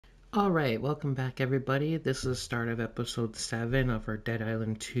Alright, welcome back everybody. This is the start of episode 7 of our Dead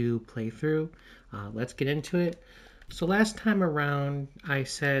Island 2 playthrough. Let's get into it. So last time around, I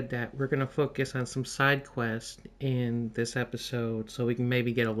said that we're going to focus on some side quests in this episode so we can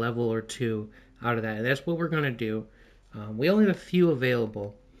maybe get a level or two out of that. And that's what we're going to do. We only have a few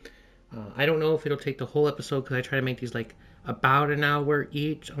available. I don't know if it'll take the whole episode because I try to make these like about an hour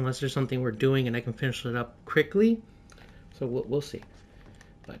each unless there's something we're doing and I can finish it up quickly. So we'll see.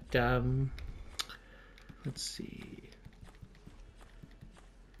 But let's see.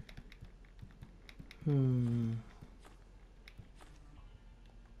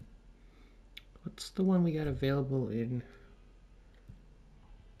 What's the one we got available in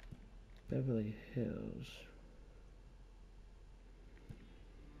Beverly Hills?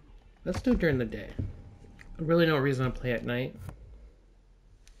 Let's do it during the day. Really no reason to play at night.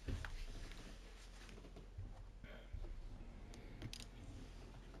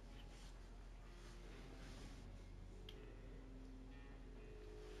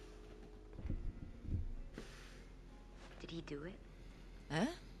 Did he do it? Huh?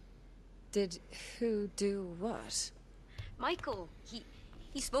 Did who do what? Michael, he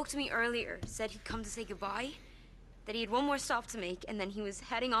spoke to me earlier, said he'd come to say goodbye, that he had one more stop to make, and then he was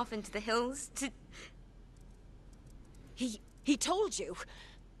heading off into the hills to... He told you?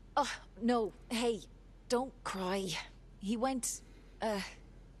 Oh, no. Hey, don't cry. He went,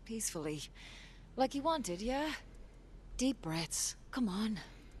 peacefully. Like he wanted, yeah? Deep breaths. Come on.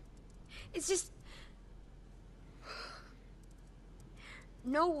 It's just...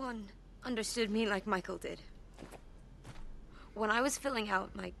 No one understood me like Michael did. When I was filling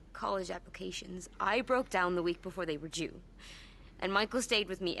out my college applications, I broke down the week before they were due. And Michael stayed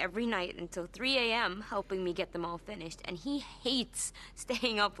with me every night until 3 a.m. helping me get them all finished, and he hates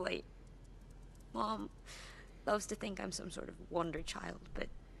staying up late. Mom loves to think I'm some sort of wonder child, but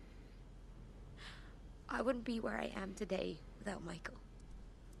I wouldn't be where I am today without Michael.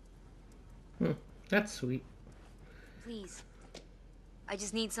 That's sweet. Please. I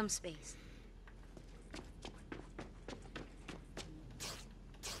just need some space.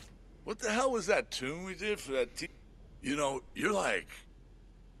 What the hell was that tune we did for that team? You know, you're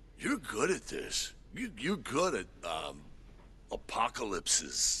good at this. You're good at,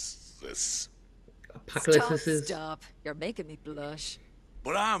 apocalypses. Apocalypse. Stop. You're making me blush.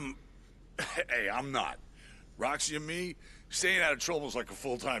 But hey, I'm not. Roxy and me, staying out of trouble is like a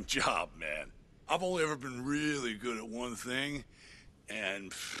full-time job, man. I've only ever been really good at one thing,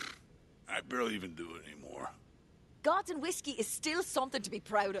 and I barely even do it anymore. Gods and whiskey is still something to be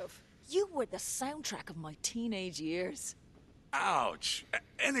proud of. You were the soundtrack of my teenage years. Ouch.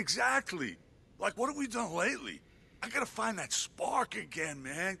 And exactly. Like, what have we done lately? I gotta find that spark again,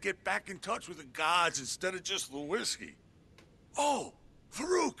 man. Get back in touch with the gods instead of just the whiskey. Oh,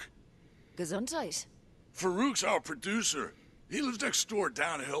 Farouk. Gesundheit. Farouk's our producer. He lives next door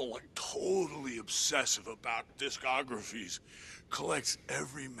down the hill, like totally obsessive about discographies. Collects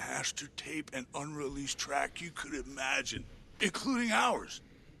every master tape and unreleased track you could imagine, including ours.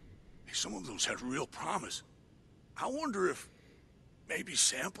 Hey, some of those had real promise. I wonder if maybe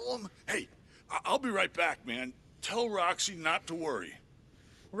sample them? Hey, I'll be right back, man. Tell Roxy not to worry.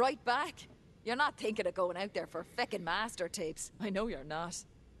 Right back. You're not thinking of going out there for feckin' master tapes. I know you're not.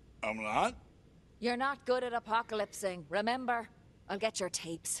 I'm not? You're not good at apocalypsing, remember? I'll get your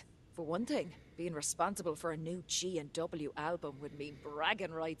tapes. For one thing, being responsible for a new G&W album would mean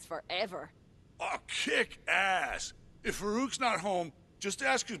bragging rights forever. Oh, kick ass. If Farouk's not home, just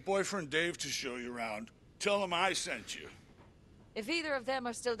ask his boyfriend Dave to show you around. Tell him I sent you. If either of them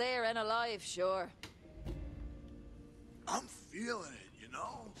are still there and alive, sure. I'm feeling it, you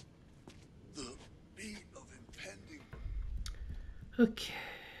know? The beat of impending... Okay.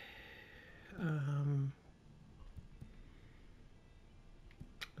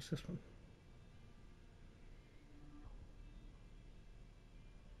 What's this one?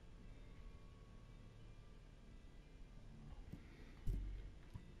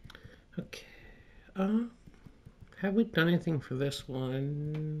 Okay. Have we done anything for this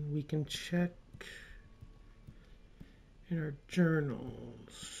one? We can check in our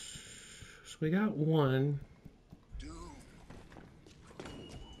journals. So we got one.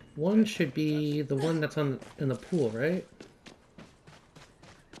 One should be the one that's in the pool, right?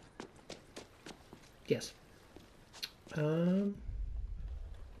 Yes. We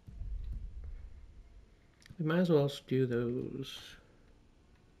might as well do those.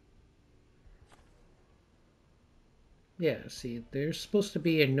 Yeah, see, there's supposed to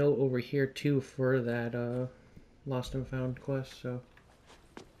be a note over here too for that Lost and Found quest, so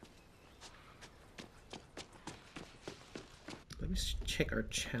let me check check our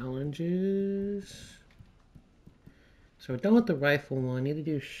challenges. So we're done with the rifle one. I need to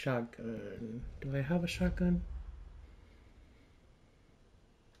do shotgun. Do I have a shotgun?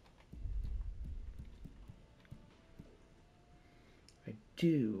 I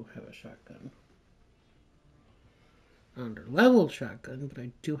do have a shotgun. Under leveled shotgun, but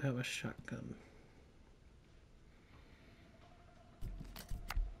I do have a shotgun.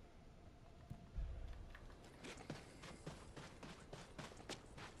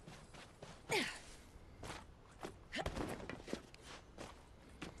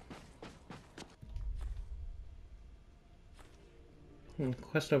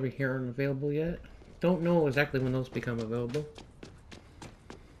 Quest over here aren't available yet. Don't know exactly when those become available.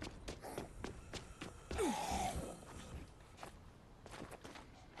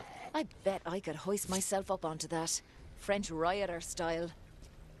 I bet I could hoist myself up onto that. French rioter style.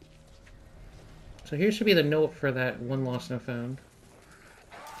 So here should be the note for that one lost and found.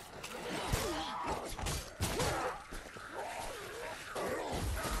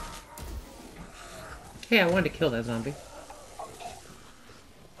 Hey, I wanted to kill that zombie.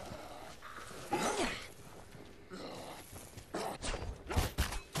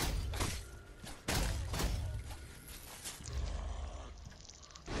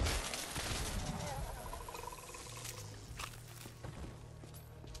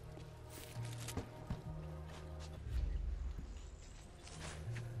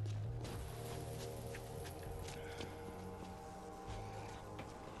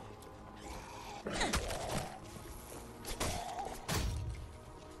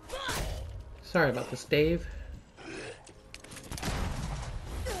 Sorry about this, Dave.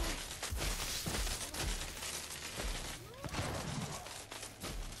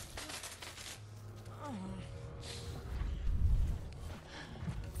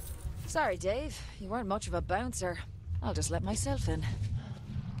 Sorry, Dave. You weren't much of a bouncer. I'll just let myself in.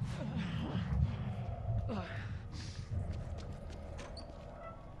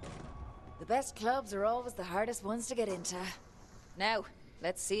 The best clubs are always the hardest ones to get into. Now,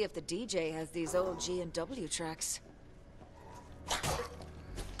 let's see if the DJ has these old G&W tracks.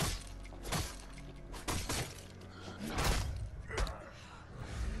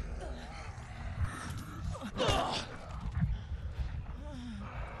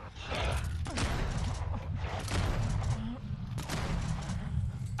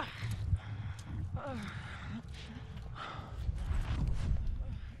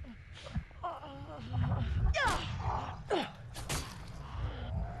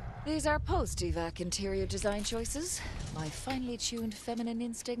 These are post-evac interior design choices. My finely tuned feminine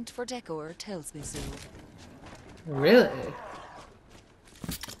instinct for decor tells me so. Really?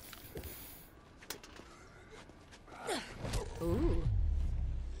 Ooh.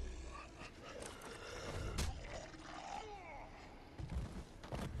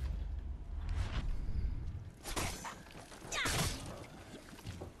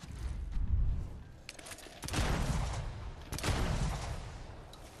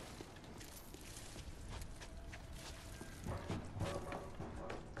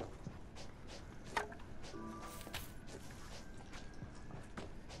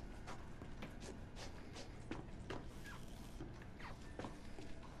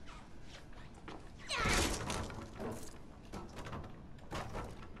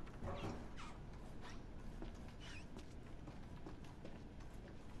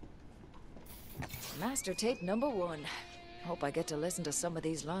 Master tape number 1. Hope I get to listen to some of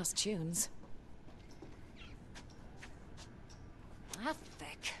these lost tunes. Ah,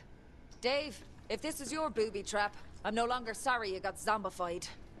 feck. Dave, if this is your booby trap, I'm no longer sorry you got zombified.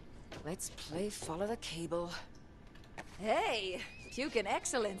 Let's play Follow the Cable. Hey, puking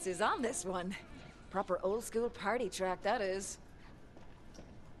excellence is on this one. Proper old school party track, that is.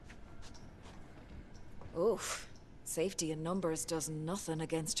 Oof. Safety in numbers does nothing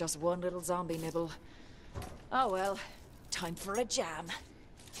against just one little zombie nibble. Oh well, time for a jam.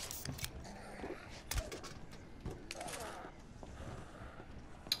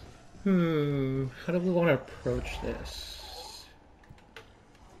 How do we want to approach this?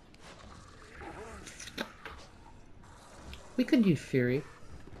 We could use Fury.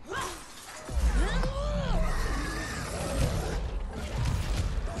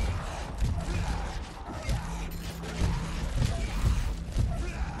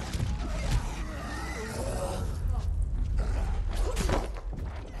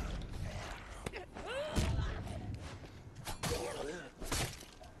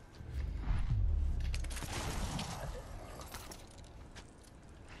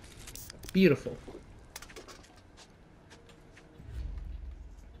 Beautiful.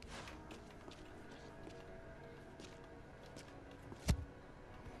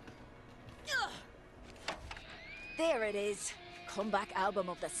 There it is. Comeback album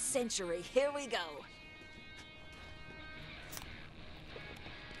of the century. Here we go.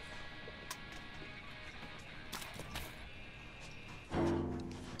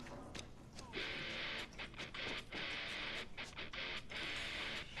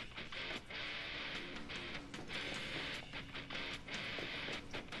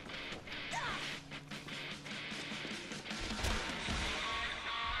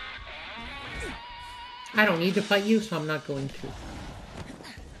 I don't need to fight you, so I'm not going to.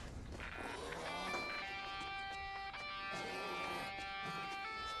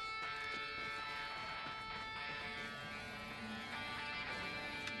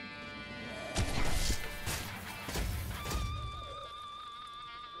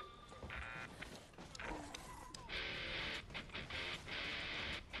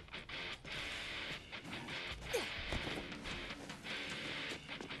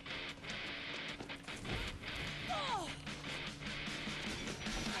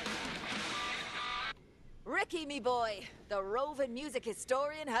 Ricky, me boy, the roving music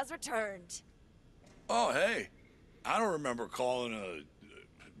historian has returned. Oh, hey. I don't remember calling a...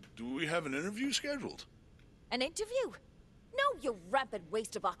 Do we have an interview scheduled? An interview? No, you rampant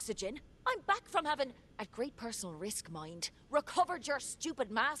waste of oxygen. I'm back from having, at great personal risk, mind, recovered your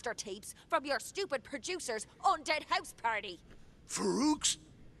stupid master tapes from your stupid producer's undead house party. Farouk's?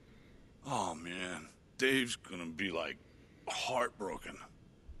 Oh, man. Dave's gonna be, like, heartbroken.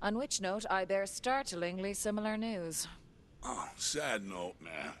 On which note, I bear startlingly similar news. Oh, sad note,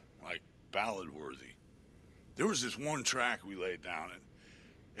 man. Like, ballad-worthy. There was this one track we laid down and...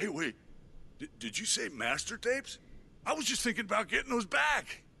 Hey, wait. Did you say master tapes? I was just thinking about getting those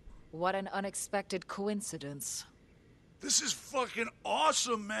back. What an unexpected coincidence. This is fucking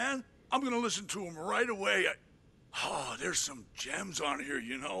awesome, man. I'm gonna listen to them right away. Oh, there's some gems on here,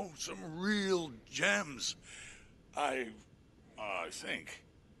 you know? Some real gems. I think.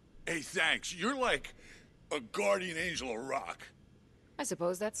 Hey, thanks. You're like a guardian angel of rock. I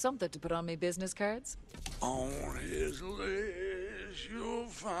suppose that's something to put on me business cards. On his lips, you'll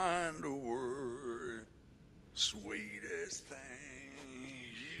find a word. Sweetest thing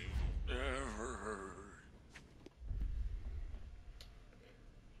you've ever heard.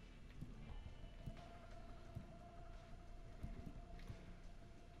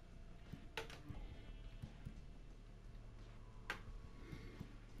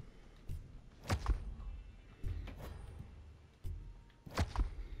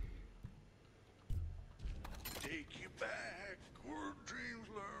 Take you back where dreams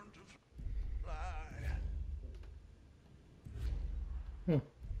learn to fly.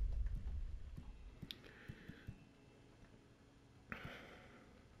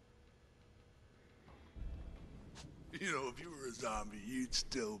 You know, if you were a zombie, you'd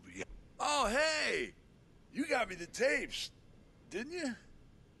still be... Oh, hey! You got me the tapes, didn't you?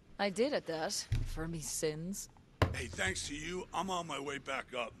 I did at that, for me sins. Hey, thanks to you, I'm on my way back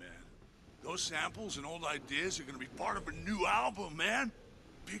up, man. Those samples and old ideas are gonna be part of a new album, man.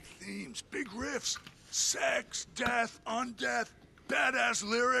 Big themes, big riffs. Sex, death, undeath, badass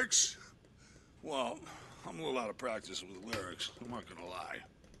lyrics. Well, I'm a little out of practice with lyrics, I'm not gonna lie.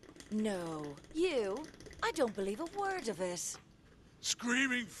 No, you? I don't believe a word of it.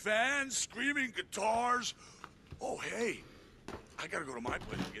 Screaming fans, screaming guitars. Oh, hey, I gotta go to my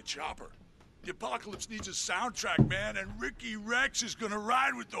place and get Chopper. The apocalypse needs a soundtrack, man, and Ricky Rex is gonna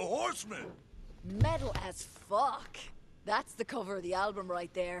ride with the Horsemen. Metal as fuck. That's the cover of the album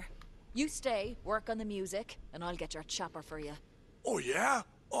right there. You stay, work on the music, and I'll get your chopper for you. Oh, yeah?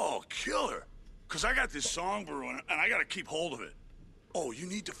 Oh, killer. Because I got this song brewing, and I gotta keep hold of it. Oh, you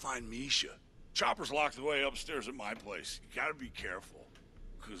need to find Misha. Chopper's locked away upstairs at my place. You gotta be careful.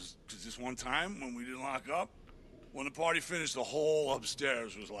 Because this one time, when we didn't lock up, when the party finished, the whole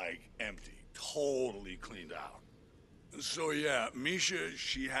upstairs was, like, empty. Totally cleaned out. So, yeah, Misha,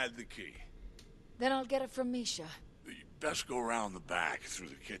 she had the key. Then I'll get it from Misha. You best go around the back through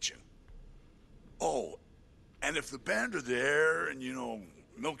the kitchen. Oh, and if the band are there and, you know,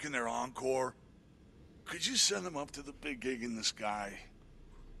 milking their encore, could you send them up to the big gig in the sky?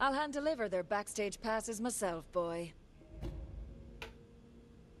 I'll hand-deliver their backstage passes myself, boy.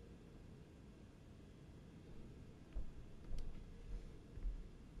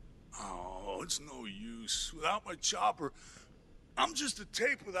 Oh, it's no use. Without my Chopper, I'm just a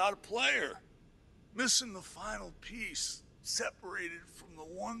tape without a player. Missing the final piece, separated from the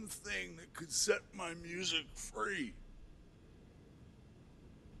one thing that could set my music free.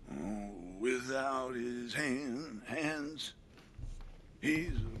 Oh, without his hands,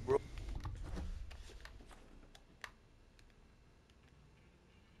 he's a broken.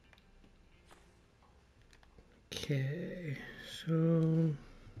 Okay, so...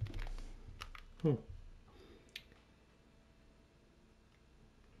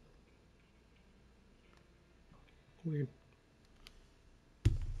 Weird.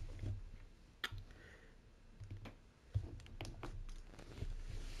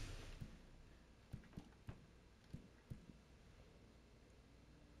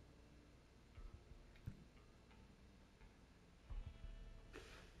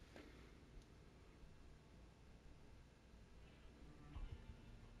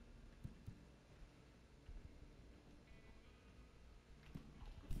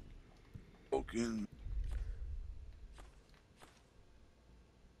 Broken.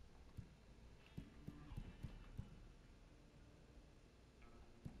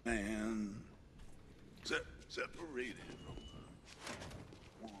 Man. Separated.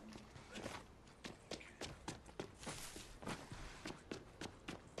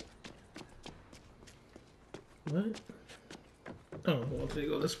 What? Oh, well, they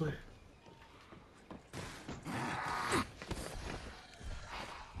go this way.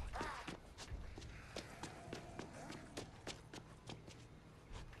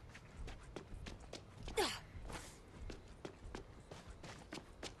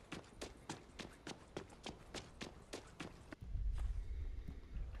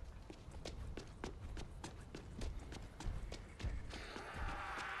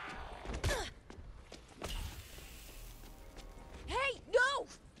 Hey, no!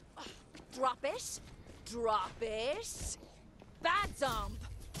 Drop it. Drop it. Bad zomb.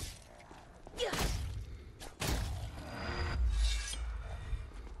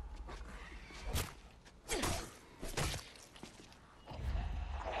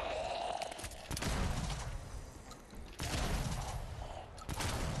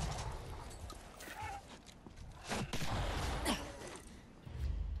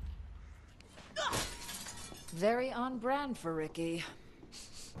 Very on brand for Ricky.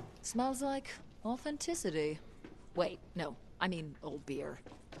 Smells like authenticity. Wait, no. I mean old beer.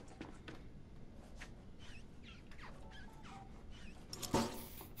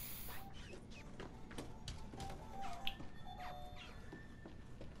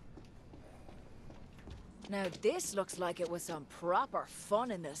 Now this looks like it was some proper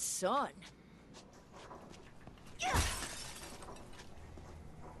fun in the sun.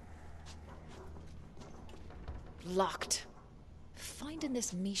 Locked. Finding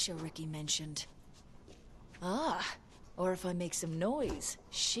this Misha Ricky mentioned. Ah, or if I make some noise,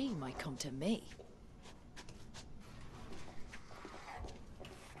 she might come to me.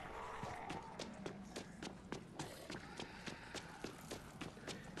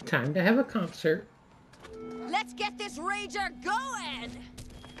 Time to have a concert. Let's get this rager going!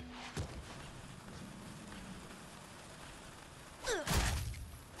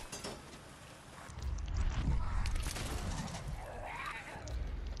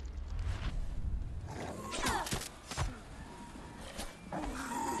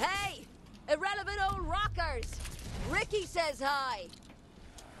 Hey! Irrelevant old rockers! Ricky says hi!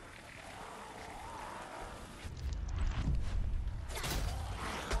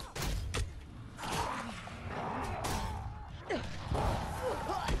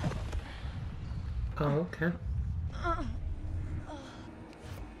 Oh, okay.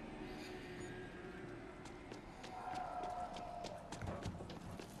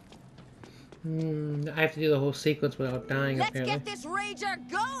 I have to do the whole sequence without dying, Let's apparently. get this rager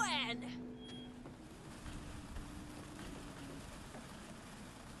going!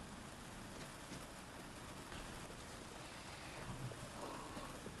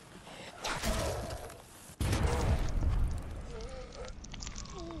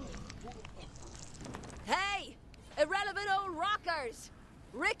 Hey! Irrelevant old rockers!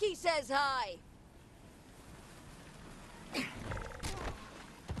 Ricky says hi!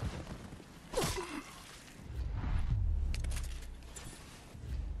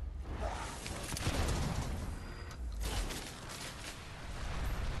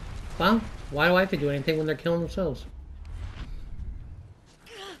 Well, why do I have to do anything when they're killing themselves?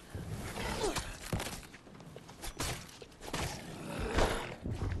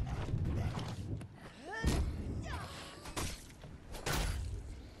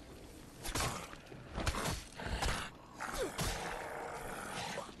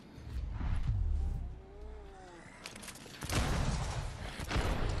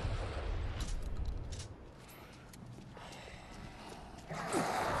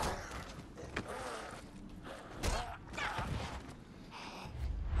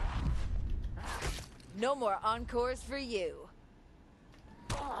 No more encores for you.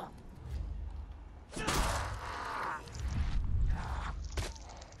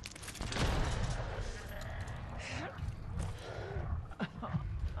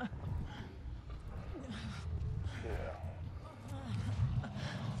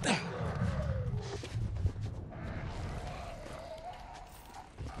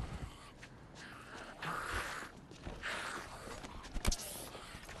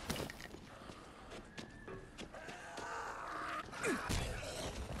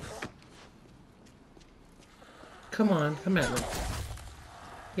 Come on, come at me.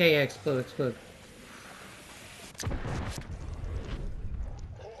 Yeah, yeah, explode, explode.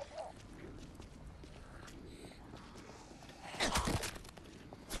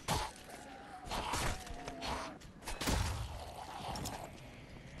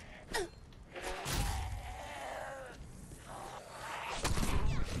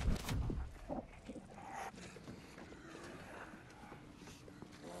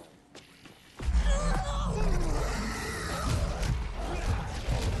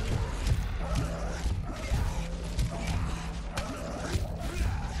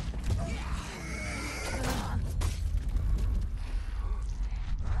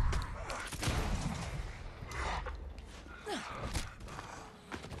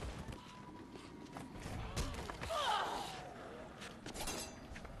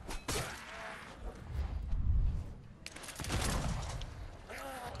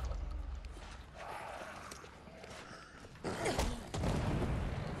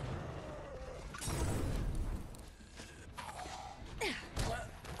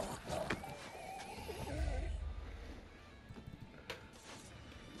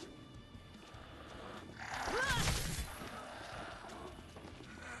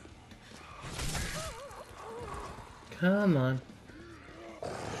 Come on.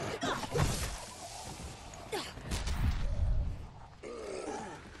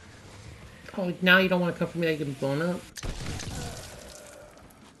 Oh, now you don't want to come for me, I get blown up?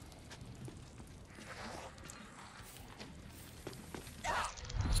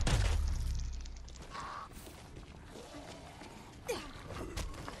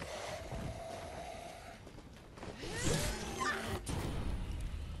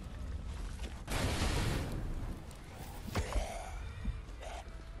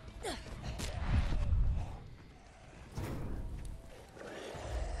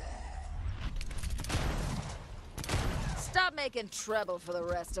 Stop making trouble for the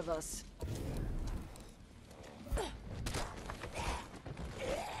rest of us.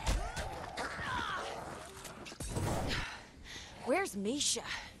 Where's Misha?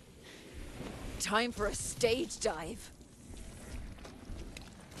 Time for a stage dive.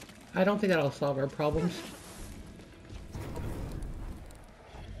 I don't think that'll solve our problems.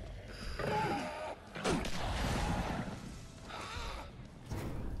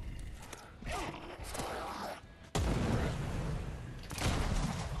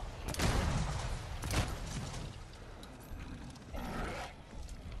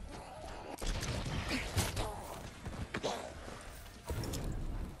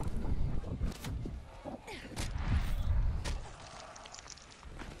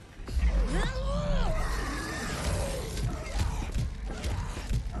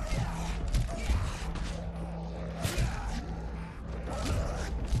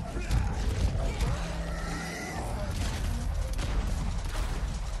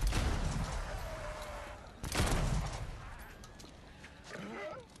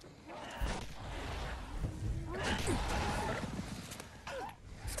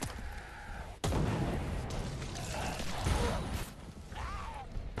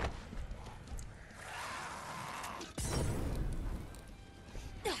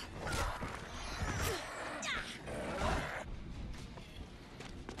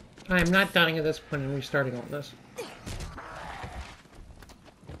 I am not dying at this point and restarting all this.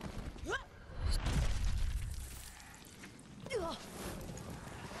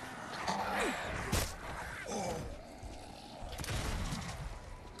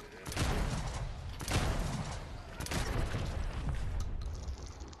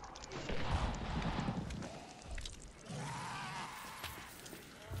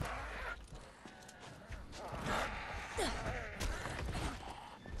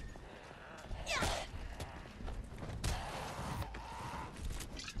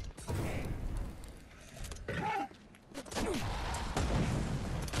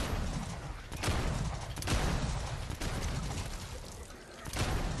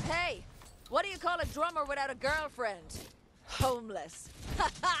 Hey, what do you call a drummer without a girlfriend? Homeless.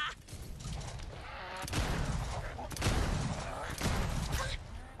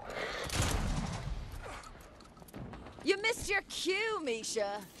 You missed your cue,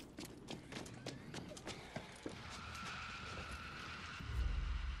 Misha.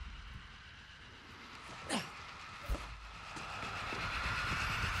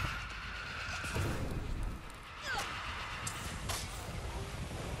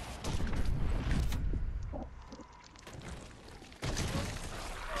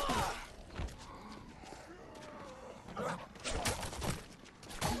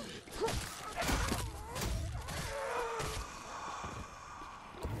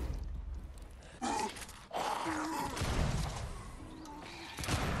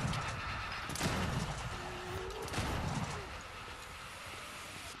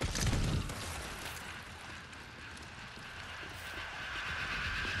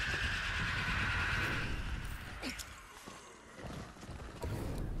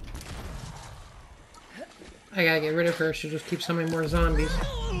 I gotta get rid of her. She'll just keep summoning more zombies.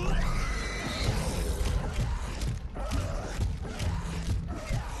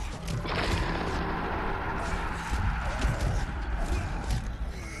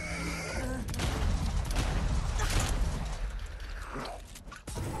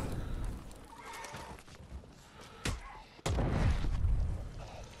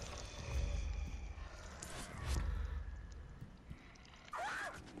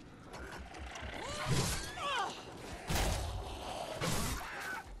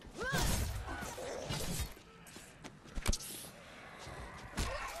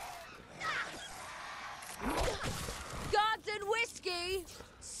 Gods and whiskey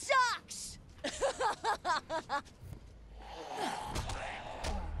sucks!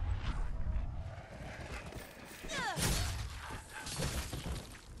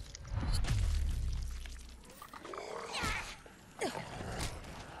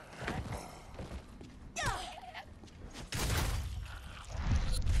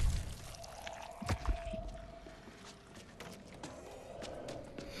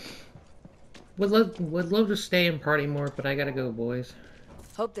 Would love to stay and party more, but I gotta go, boys.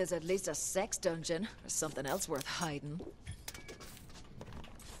 Hope there's at least a sex dungeon or something else worth hiding.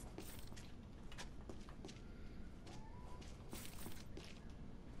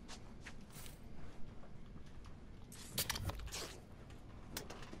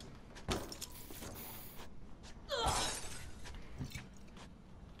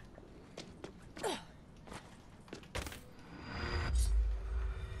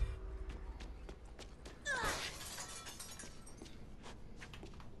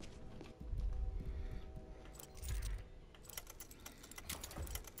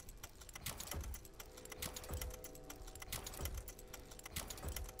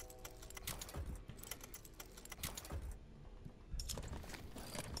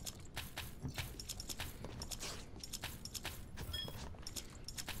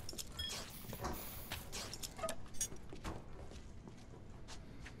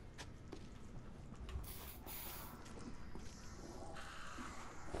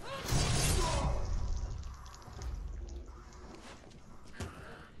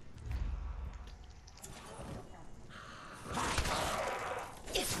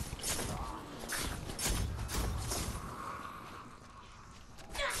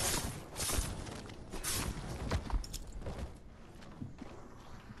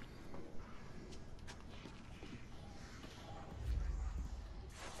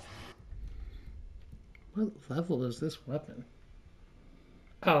 What level is this weapon?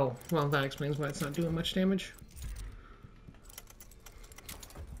 Oh, well, that explains why it's not doing much damage.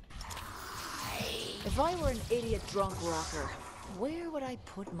 If I were an idiot drunk rocker, where would I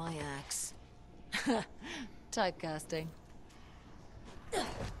put my axe? Typecasting.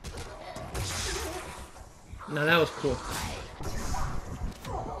 No, that was cool.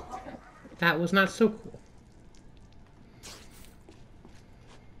 That was not so cool.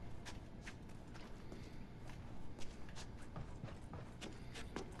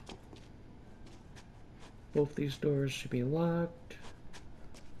 Both these doors should be locked.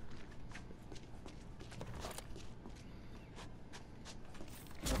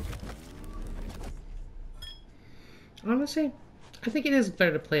 Honestly, I think it is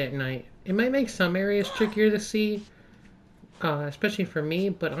better to play at night. It might make some areas trickier to see, especially for me,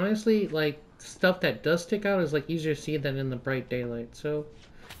 but honestly, like, stuff that does stick out is, like, easier to see than in the bright daylight. So,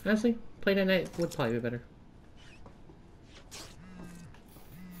 honestly, playing at night would probably be better.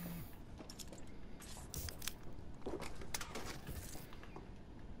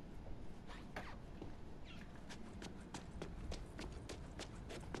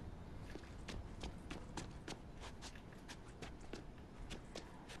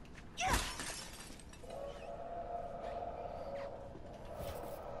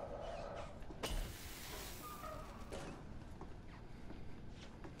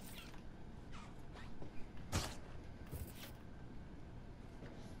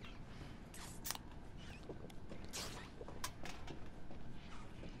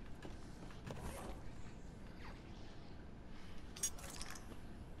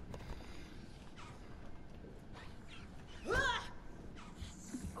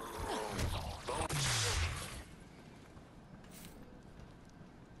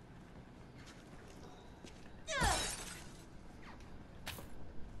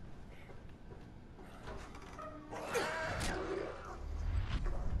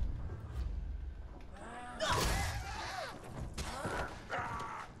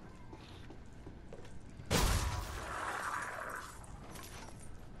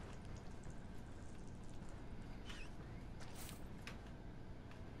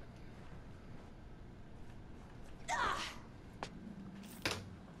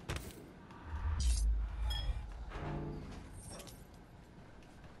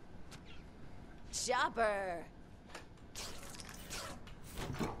 Chopper!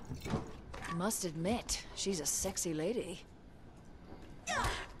 Must admit, she's a sexy lady.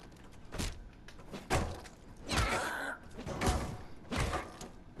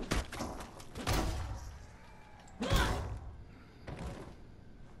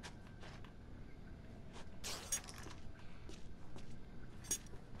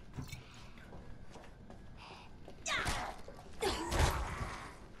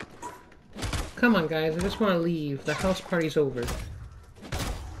 Come on, guys. I just want to leave. The house party's over.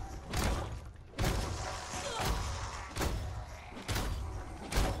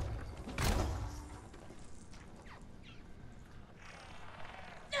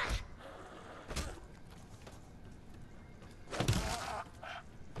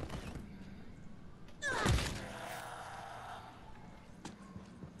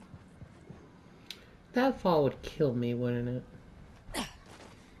 That fall would kill me, wouldn't it?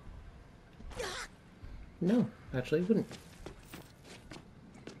 No, actually it wouldn't.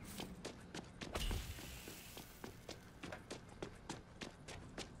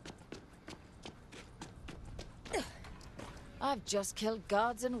 I've just killed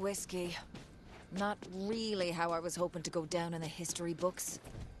gods and whiskey. Not really how I was hoping to go down in the history books.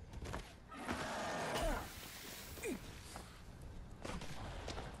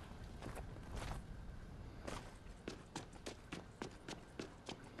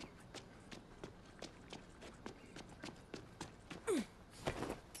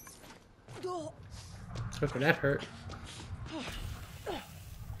 Okay, that hurt.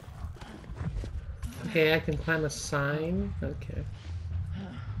 Okay, I can climb a sign. Okay.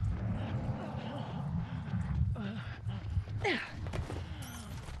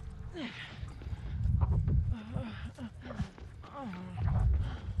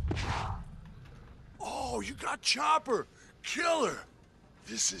 Oh, you got Chopper! Killer!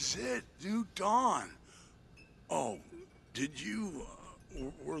 This is it, New Dawn. Oh, did you,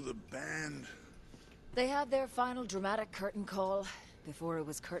 were the band... They had their final dramatic curtain call before it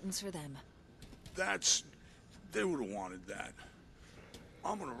was curtains for them. They would have wanted that.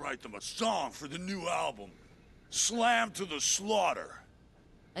 I'm gonna write them a song for the new album. Slam to the Slaughter.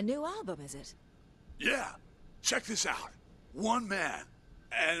 A new album, is it? Yeah, check this out. One man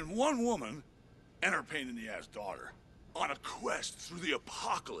and one woman and her pain-in-the-ass daughter on a quest through the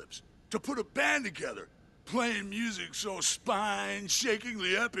apocalypse to put a band together, playing music so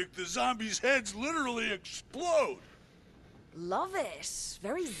spine-shakingly epic the zombies' heads literally explode. Love it.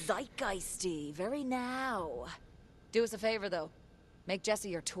 Very zeitgeisty, very now. Do us a favor, though. Make Jessie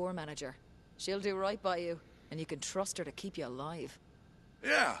your tour manager. She'll do right by you, and you can trust her to keep you alive.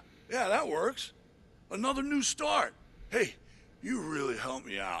 Yeah, that works. Another new start. Hey, you really helped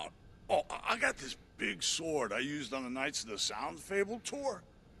me out. Oh, I got this big sword I used on the Knights of the Sound Fable tour.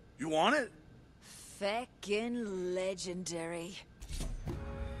 You want it? Feckin' legendary.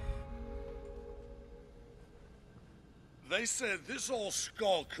 They said this old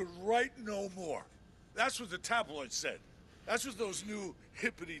skull could write no more. That's what the tabloids said. That's what those new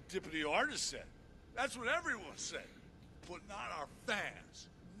hippity-dippity artists said. That's what everyone said. But not our fans.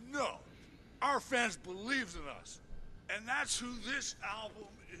 No. Our fans believed in us. And that's who this album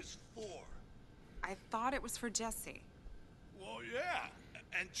is for. I thought it was for Jessie. Well, yeah.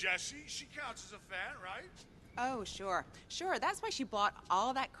 And Jessie, she counts as a fan, right? Oh, sure. Sure, that's why she bought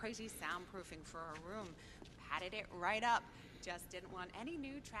all that crazy soundproofing for her room. Padded it right up. Just didn't want any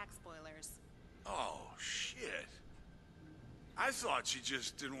new track spoilers. Oh, shit. I thought she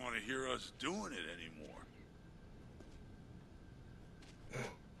just didn't want to hear us doing it anymore.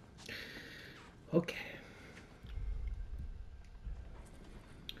 Okay.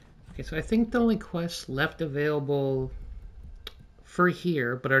 Okay, so I think the only quest left available for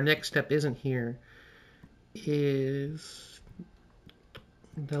here, but our next step isn't here, is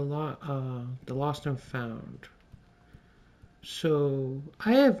the Lost and Found. So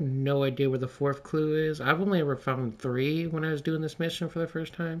I have no idea where the fourth clue is. I've only ever found 3 when I was doing this mission for the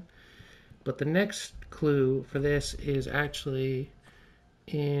first time. But the next clue for this is actually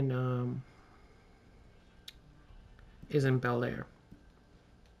in Bel Air.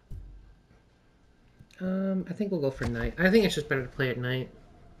 I think we'll go for night. I think it's just better to play at night.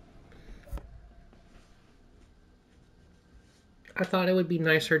 I thought it would be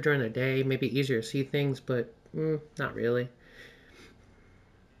nicer during the day, maybe easier to see things, but not really.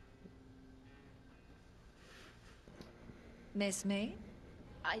 Miss me?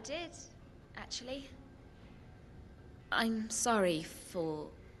 I did, actually. I'm sorry for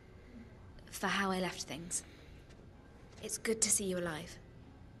how I left things. It's good to see you alive.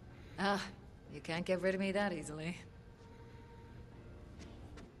 Ah, you can't get rid of me that easily.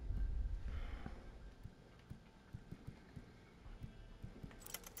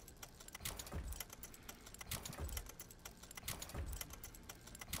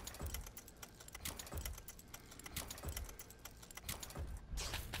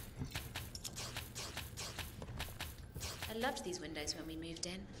 loved these windows when we moved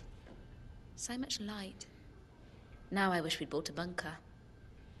in. So much light. Now I wish we'd bought a bunker.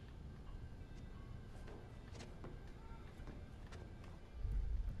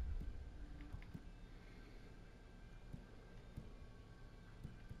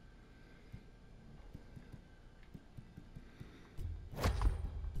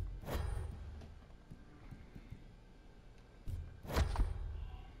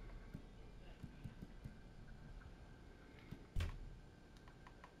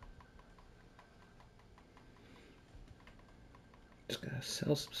 Just gotta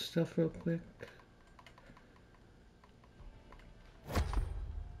sell some stuff real quick.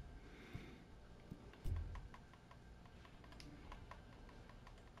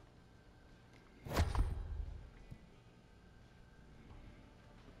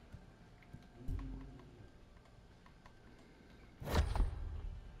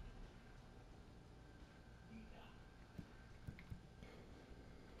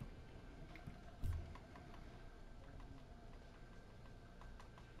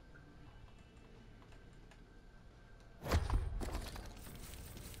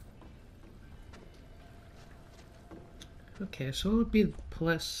 Okay, so what would be the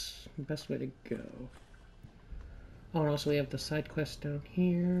best way to go? Oh, and also we have the side quest down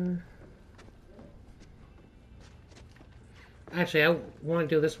here. Actually, I want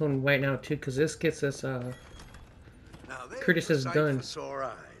to do this one right now too, because this gets us Curtis's gun, sore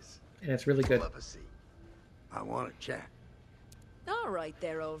eyes. and it's really good. I want to chat. All right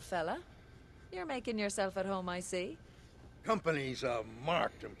there, old fella. You're making yourself at home, I see. Company's a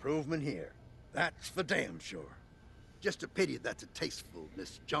marked improvement here. That's for damn sure. Just a pity that the tasteful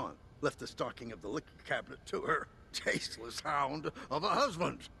Miss John left the stocking of the liquor cabinet to her tasteless hound of a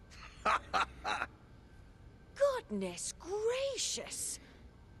husband. Goodness gracious!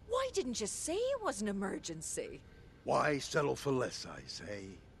 Why didn't you say it was an emergency? Why settle for less, I say?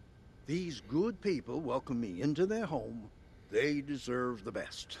 These good people welcome me into their home. They deserve the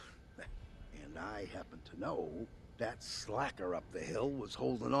best. And I happen to know that slacker up the hill was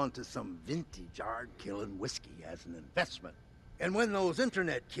holding on to some vintage hard-killing whiskey as an investment. And when those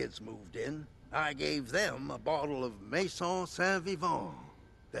internet kids moved in, I gave them a bottle of Maison Saint-Vivant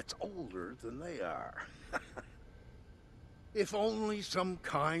that's older than they are. If only some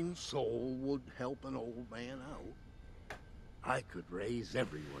kind soul would help an old man out, I could raise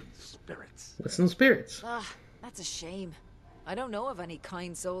everyone's spirits. With some spirits. Ah, that's a shame. I don't know of any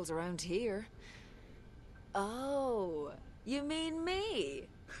kind souls around here. Oh, you mean me?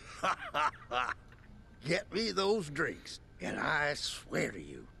 Get me those drinks, and I swear to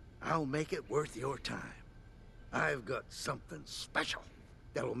you, I'll make it worth your time. I've got something special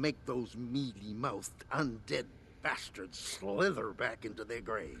that'll make those mealy-mouthed undead bastards slither back into their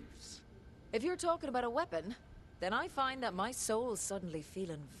graves. If you're talking about a weapon, then I find that my soul's suddenly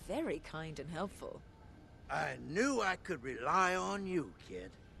feeling very kind and helpful. I knew I could rely on you,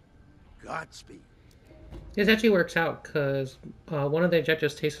 kid. Godspeed. This actually works out because one of the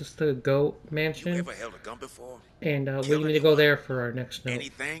judges takes us to the Goat Mansion. You ever held a gun before? And we need to go there for our next note.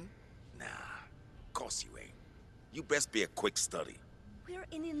 Anything? Nah, of course you ain't. You best be a quick study. We're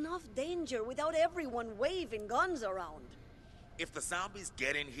in enough danger without everyone waving guns around. If the zombies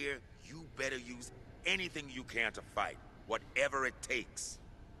get in here, you better use anything you can to fight, whatever it takes.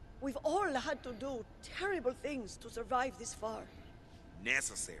 We've all had to do terrible things to survive this far.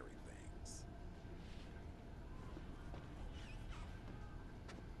 Necessary things.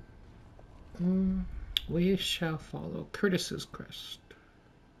 We shall follow Curtis's crest.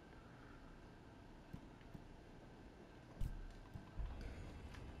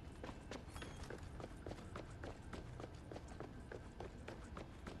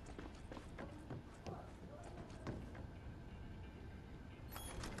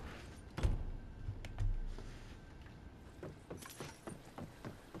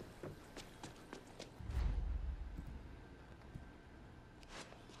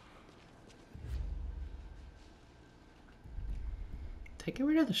 Did I get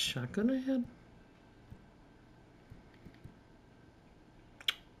rid of the shotgun I had?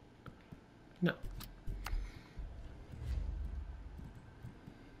 No.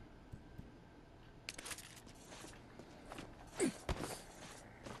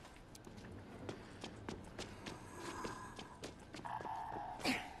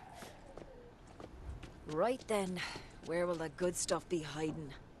 Right then, where will the good stuff be hiding?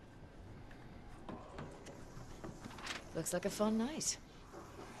 Looks like a fun night.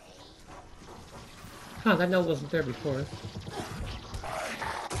 Huh, that note wasn't there before.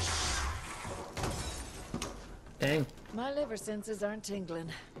 Dang. My liver senses aren't tingling.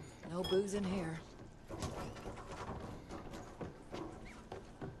 No booze in here.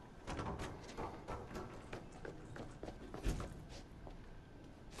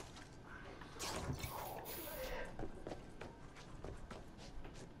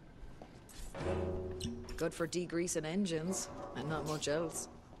 Good for degreasing engines, and not much else.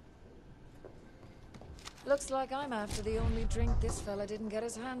 Looks like I'm after the only drink this fella didn't get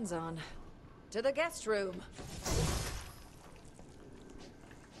his hands on. To the guest room.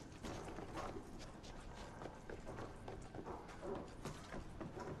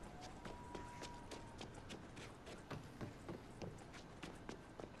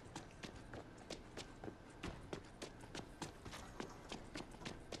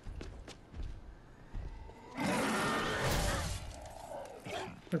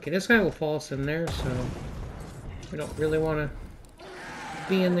 Okay, this guy will follow us in there, so we don't really want to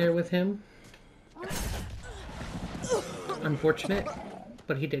be in there with him. Unfortunate,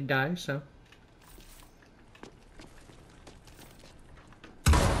 but he did die, so.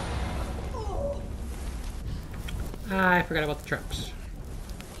 Ah, I forgot about the traps.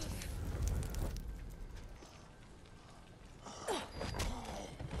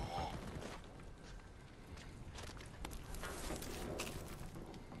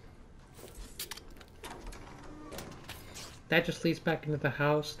 That just leads back into the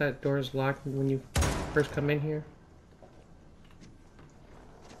house. That door is locked when you first come in here.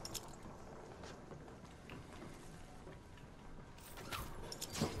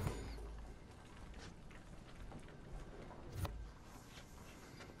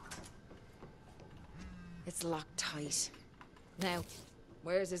 It's locked tight. Now,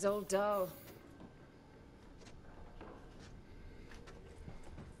 where's his old doll?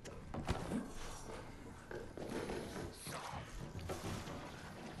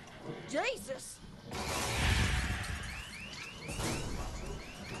 Jesus!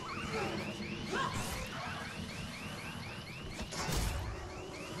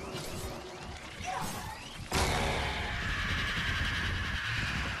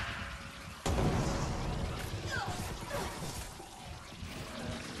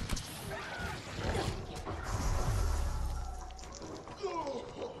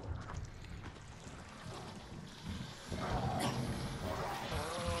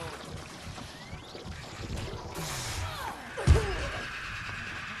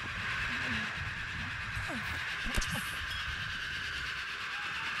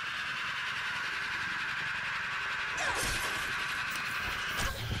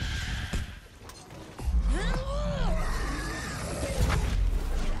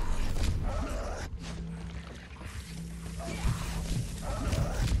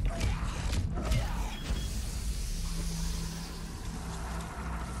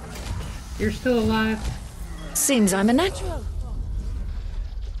 You're still alive? Seems I'm a natural.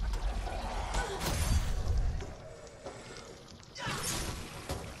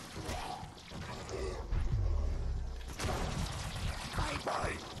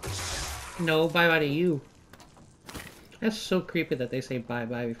 No, bye-bye to you. That's so creepy that they say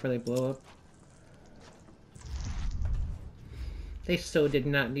bye-bye before they blow up. They so did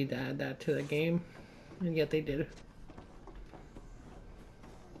not need to add that to the game, and yet they did.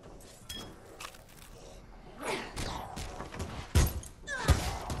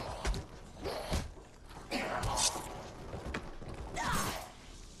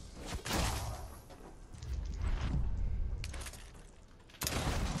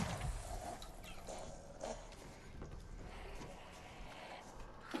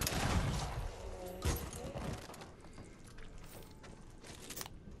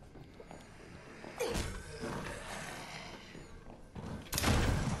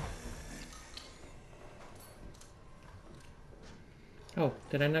 Oh,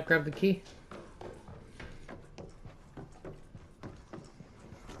 did I not grab the key?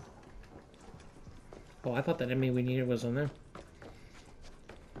 Oh, I thought that enemy we needed was on there.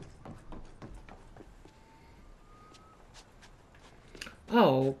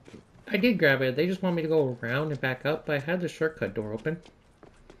 Oh, I did grab it. They just want me to go around and back up, but I had the shortcut door open.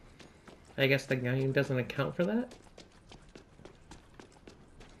 I guess the game doesn't account for that.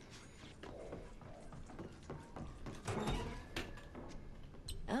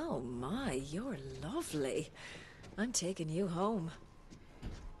 Oh my, you're lovely. I'm taking you home.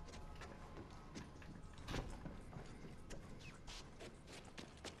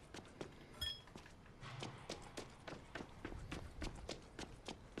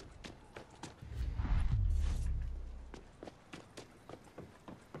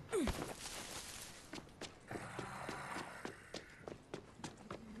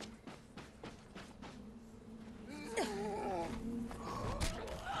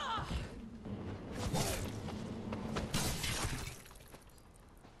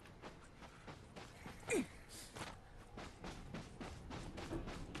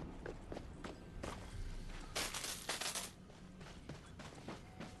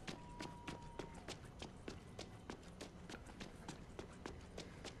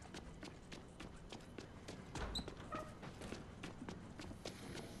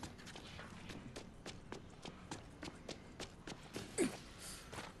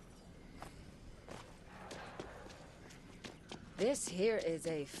 This here is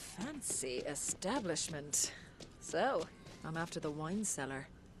a fancy establishment. So, I'm after the wine cellar.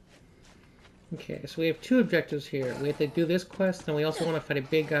 Okay, so we have two objectives here. We have to do this quest, and we also want to fight a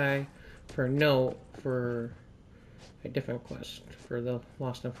big guy for a note for a different quest, for the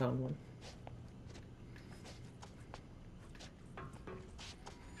Lost and Found one.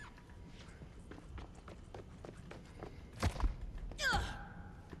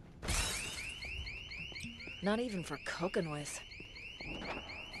 Not even for cooking with.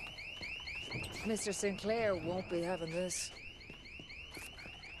 Mr. Sinclair won't be having this.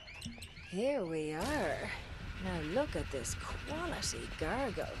 Here we are. Now look at this quality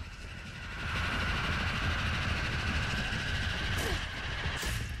gargle.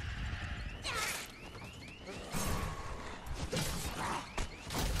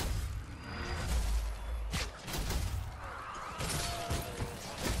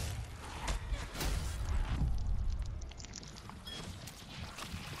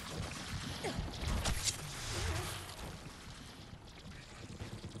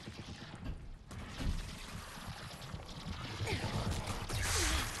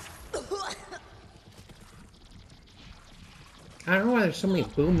 I don't know why there's so many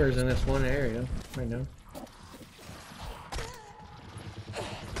boomers in this one area right now.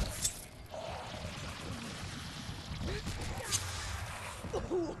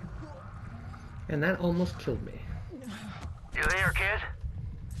 And that almost killed me. You there, kid?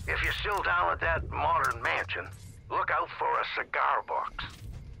 If you're still down at that modern mansion, look out for a cigar box.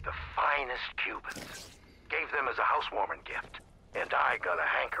 The finest Cubans. Gave them as a housewarming gift. And I got a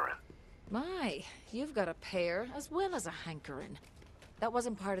hankering. My, you've got a pair as well as a hankering. That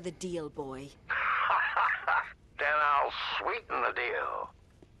wasn't part of the deal, boy. Then I'll sweeten the deal.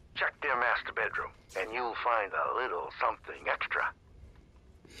 Check their master bedroom, and you'll find a little something extra.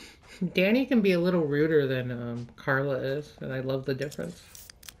 Danny can be a little ruder than Carla is, and I love the difference.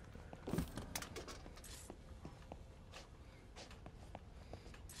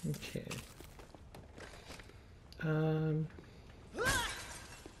 Okay.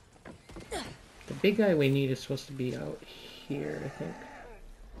 The big guy we need is supposed to be out here, I think.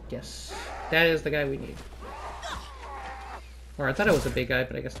 Yes, that is the guy we need. Or I thought it was a big guy,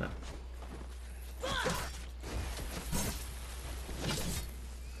 but I guess not.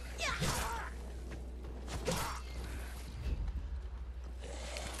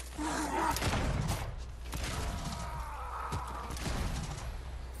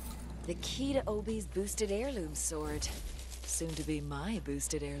 The key to Obi's boosted heirloom sword. Soon to be my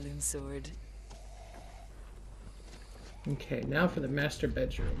boosted heirloom sword. Okay, now for the master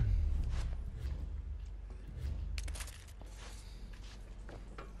bedroom.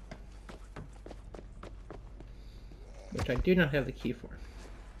 Which I do not have the key for.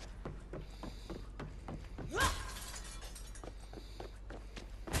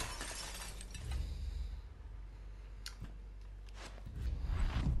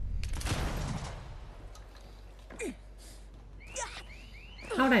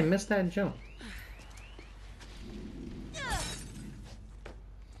 How'd I miss that jump?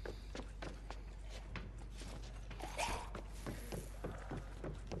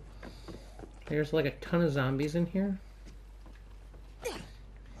 There's like a ton of zombies in here.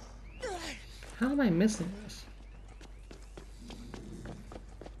 How am I missing this?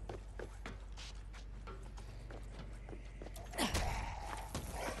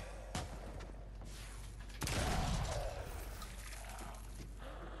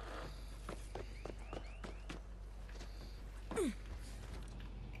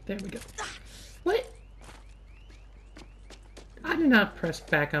 There we go. What? I did not press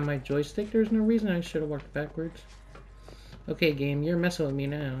back on my joystick. There's no reason I should have walked backwards. Okay, game, you're messing with me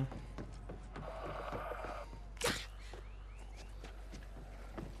now.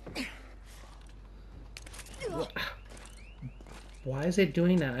 Why is it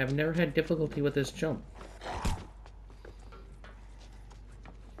doing that? I've never had difficulty with this jump.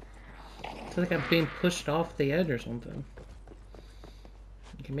 It's like I'm being pushed off the edge or something.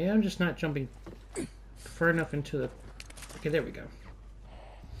 Okay, maybe I'm just not jumping far enough into the... Okay, there we go.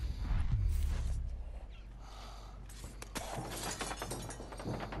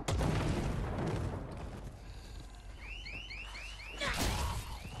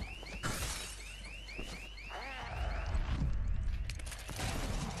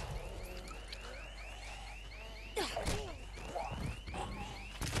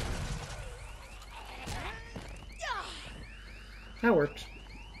 That worked.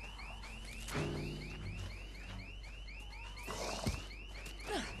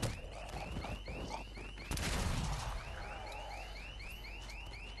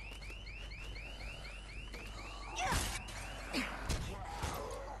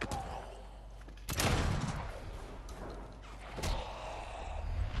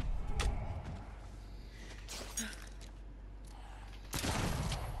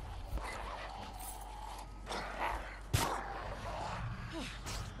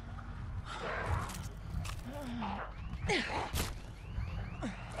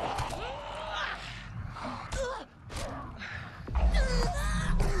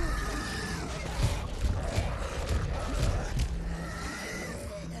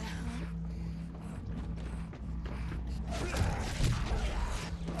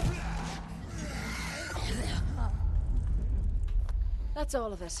 That's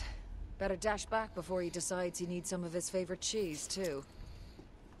all of it. Better dash back before he decides he needs some of his favorite cheese, too.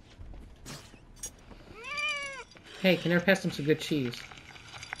 Hey, can I pass him some good cheese?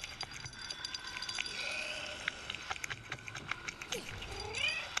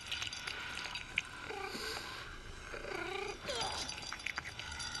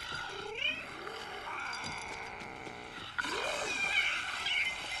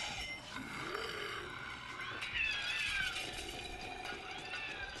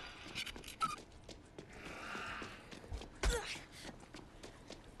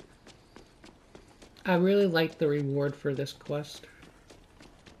 I really like the reward for this quest.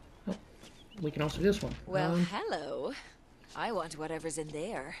 Oh, we can also do this one. Well, hello. I want whatever's in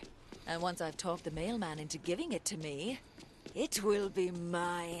there. And once I've talked the mailman into giving it to me, it will be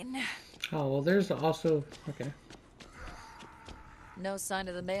mine. Oh, well, there's also... Okay. No sign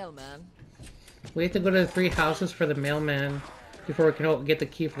of the mailman. We have to go to the 3 houses for the mailman before we can get the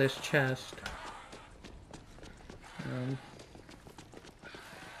key for this chest.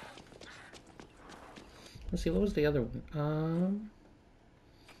 Let's see, what was the other one?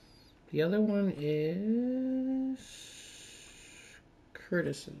 The other one is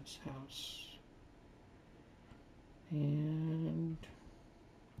Curtis's house. And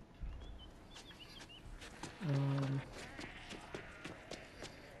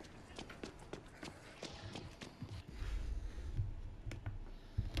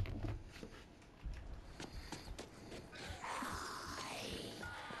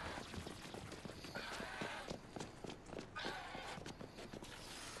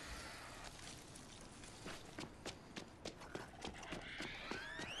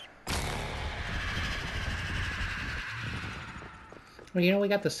well, you know, we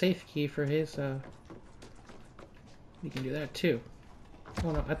got the safe key for his, we can do that too.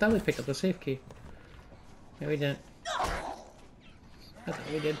 Oh no, I thought we picked up the safe key. No, we didn't. I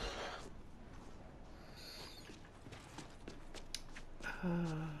thought we did.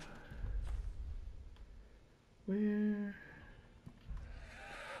 Where?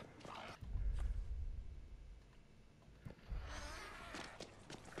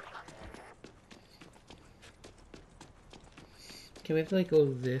 Okay, we have to like go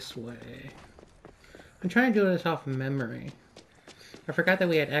this way. I'm trying to do this off memory. I forgot that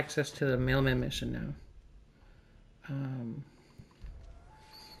we had access to the mailman mission now. And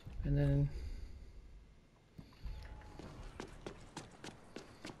then...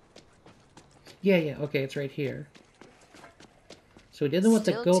 Yeah, okay, it's right here. So we did the one with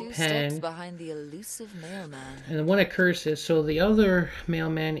the go pen. Behind the elusive mailman. And the one at Curses. So the other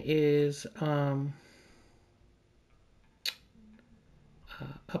mailman is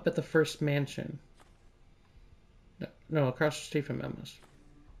up at the first mansion. No, across the street from Emma's.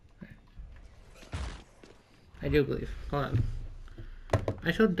 Right. I do believe. Hold on.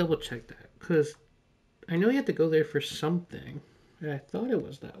 I should double check that, because I know you have to go there for something. And I thought it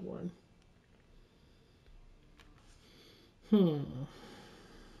was that one.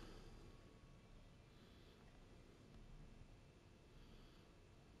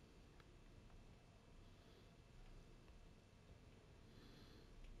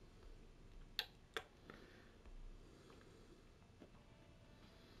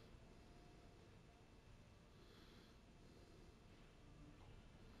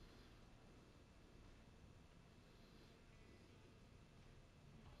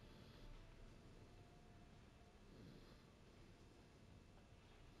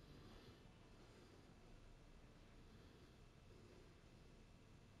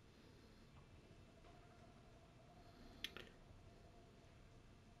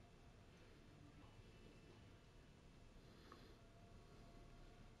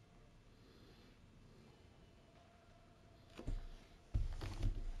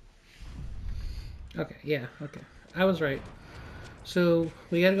 Okay, yeah, okay. I was right. So,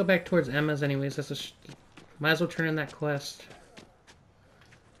 we gotta go back towards Emma's anyways. That's might as well turn in that quest.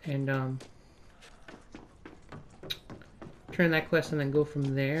 And, turn in that quest and then go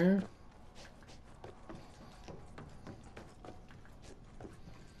from there.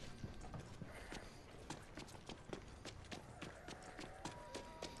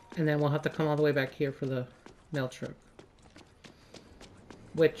 And then we'll have to come all the way back here for the mail truck.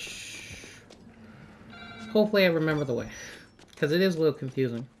 Which... hopefully I remember the way, because it is a little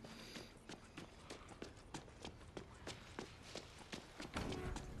confusing.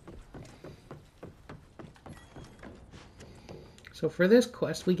 So for this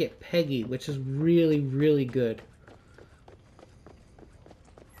quest, we get Peggy, which is really, really good.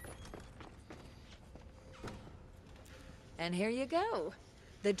 And here you go.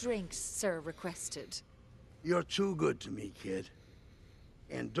 The drinks Sir requested. You're too good to me, kid.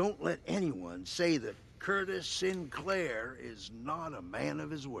 And don't let anyone say that Curtis Sinclair is not a man of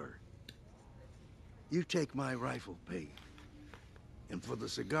his word. You take my rifle, Peggy. And for the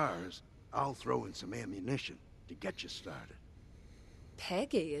cigars, I'll throw in some ammunition to get you started.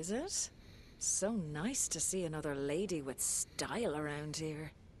 Peggy, is it? So nice to see another lady with style around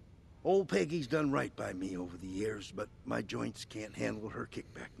here. Old Peggy's done right by me over the years, but my joints can't handle her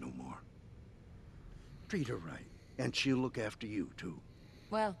kickback no more. Treat her right, and she'll look after you, too.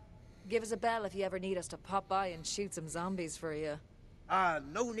 Well, give us a bell if you ever need us to pop by and shoot some zombies for you.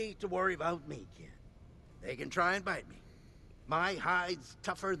 No need to worry about me, kid. They can try and bite me. My hide's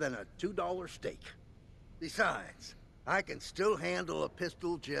tougher than a $2 steak. Besides, I can still handle a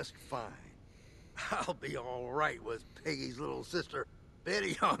pistol just fine. I'll be all right with Peggy's little sister,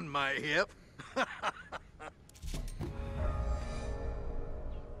 Betty, on my hip.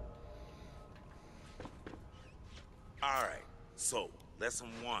 All right, so lesson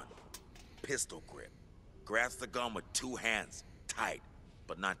 1, pistol grip. Grasp the gun with 2 hands, tight,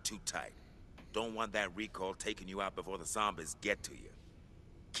 but not too tight. Don't want that recoil taking you out before the zombies get to you.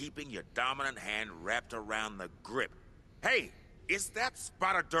 Keeping your dominant hand wrapped around the grip. Hey, is that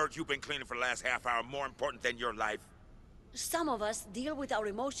spot of dirt you've been cleaning for the last half hour more important than your life? Some of us deal with our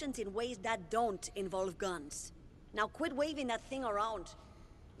emotions in ways that don't involve guns. Now quit waving that thing around.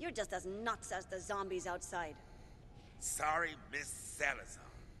 You're just as nuts as the zombies outside. Sorry, Miss Salazar,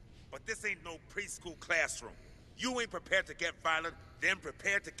 but this ain't no preschool classroom. You ain't prepared to get violent, then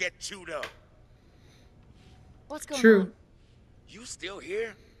prepared to get chewed up. What's going True. on? You still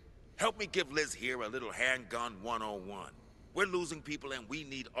here? Help me give Liz here a little handgun 101. We're losing people and we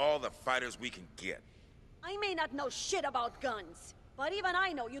need all the fighters we can get. I may not know shit about guns, but even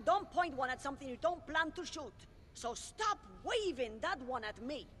I know you don't point one at something you don't plan to shoot. So stop waving that one at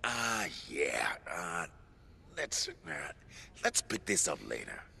me. Yeah, let's pick this up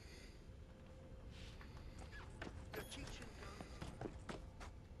later.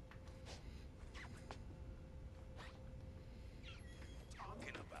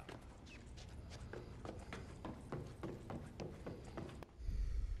 Talking about.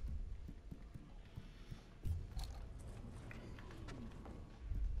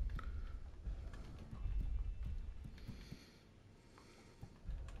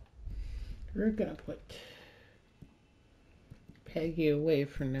 We're gonna put Peggy away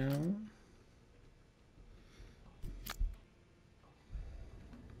for now.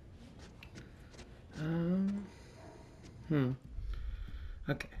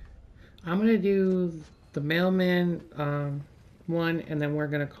 Okay. I'm gonna do the mailman one, and then we're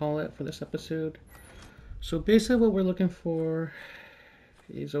gonna call it for this episode. So basically what we're looking for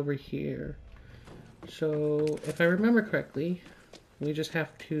is over here. So if I remember correctly, we just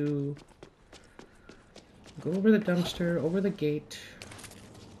have to go over the dumpster, over the gate.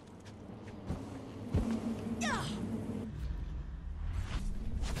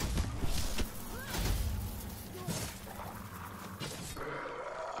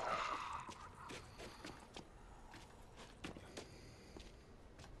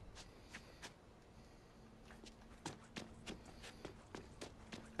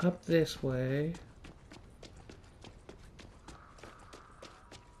 Up this way.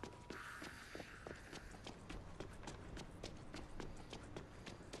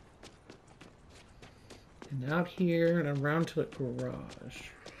 And out here and around to the garage.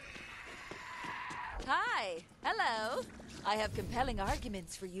 Hi. Hello. I have compelling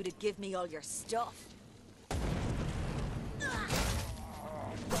arguments for you to give me all your stuff.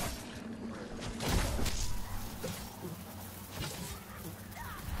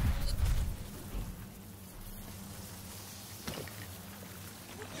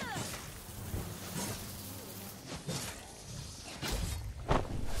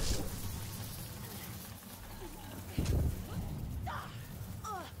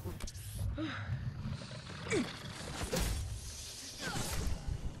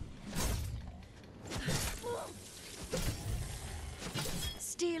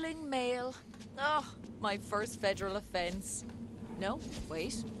 Stealing mail. Oh, my first federal offense. No,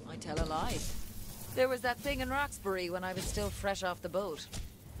 wait, I tell a lie. There was that thing in Roxbury when I was still fresh off the boat.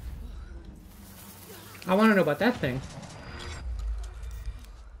 I want to know about that thing.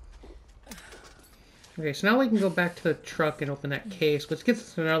 Okay, so now we can go back to the truck and open that case, which gives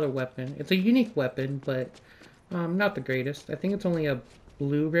us another weapon. It's a unique weapon, but not the greatest. I think it's only a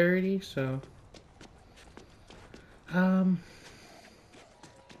blue rarity, so...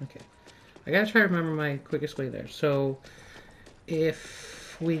 Okay. I gotta try to remember my quickest way there. So,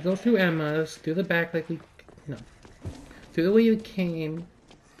 if we go through Emma's, through the back like we... No. Through the way you came,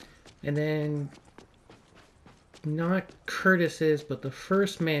 and then not Curtis's, but the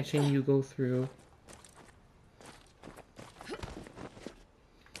first mansion you go through.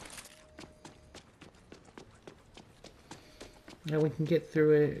 Now we can get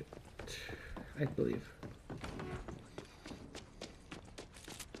through it, I believe.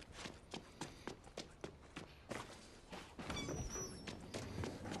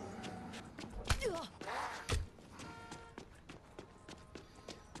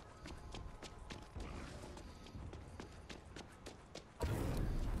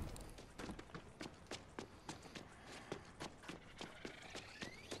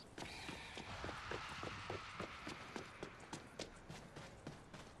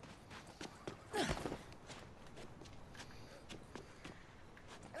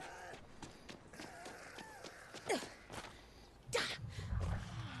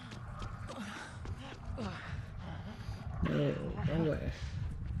 No, wrong way.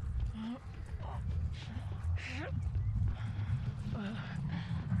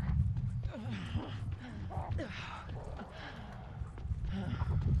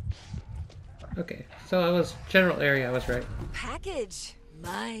 Okay, so I was general area, I was right. Package.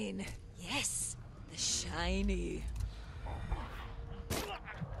 Mine. Yes. The shiny.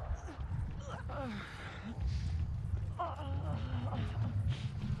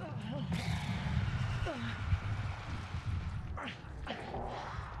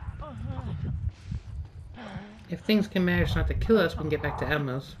 If things can manage not to kill us, we can get back to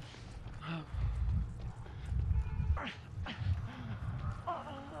Emma's.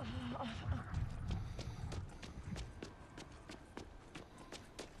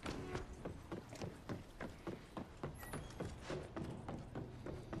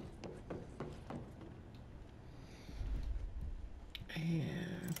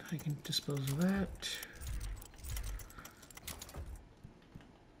 And I can dispose of that.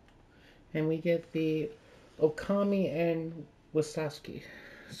 And we get the Okami and Wasaski.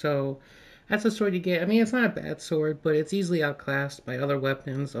 So that's a sword you get. I mean, it's not a bad sword, but it's easily outclassed by other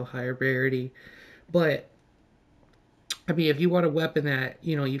weapons of higher rarity. But I mean, if you want a weapon that,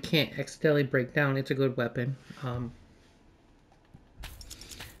 you know, you can't accidentally break down, it's a good weapon.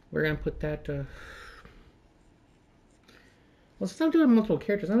 We're gonna put that well, since I'm doing multiple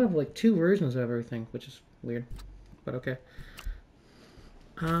characters, I have like 2 versions of everything, which is weird, but okay.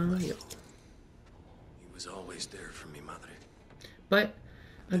 Yep. He was always there for me, Madre. But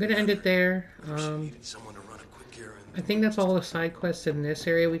I'm gonna end it there. Someone to run a quick errand. I think that's all the side quests in this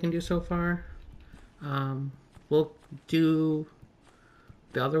area we can do so far. We'll do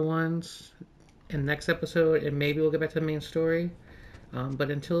the other ones in the next episode, and maybe we'll get back to the main story.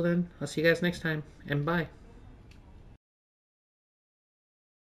 But until then, I'll see you guys next time, and bye.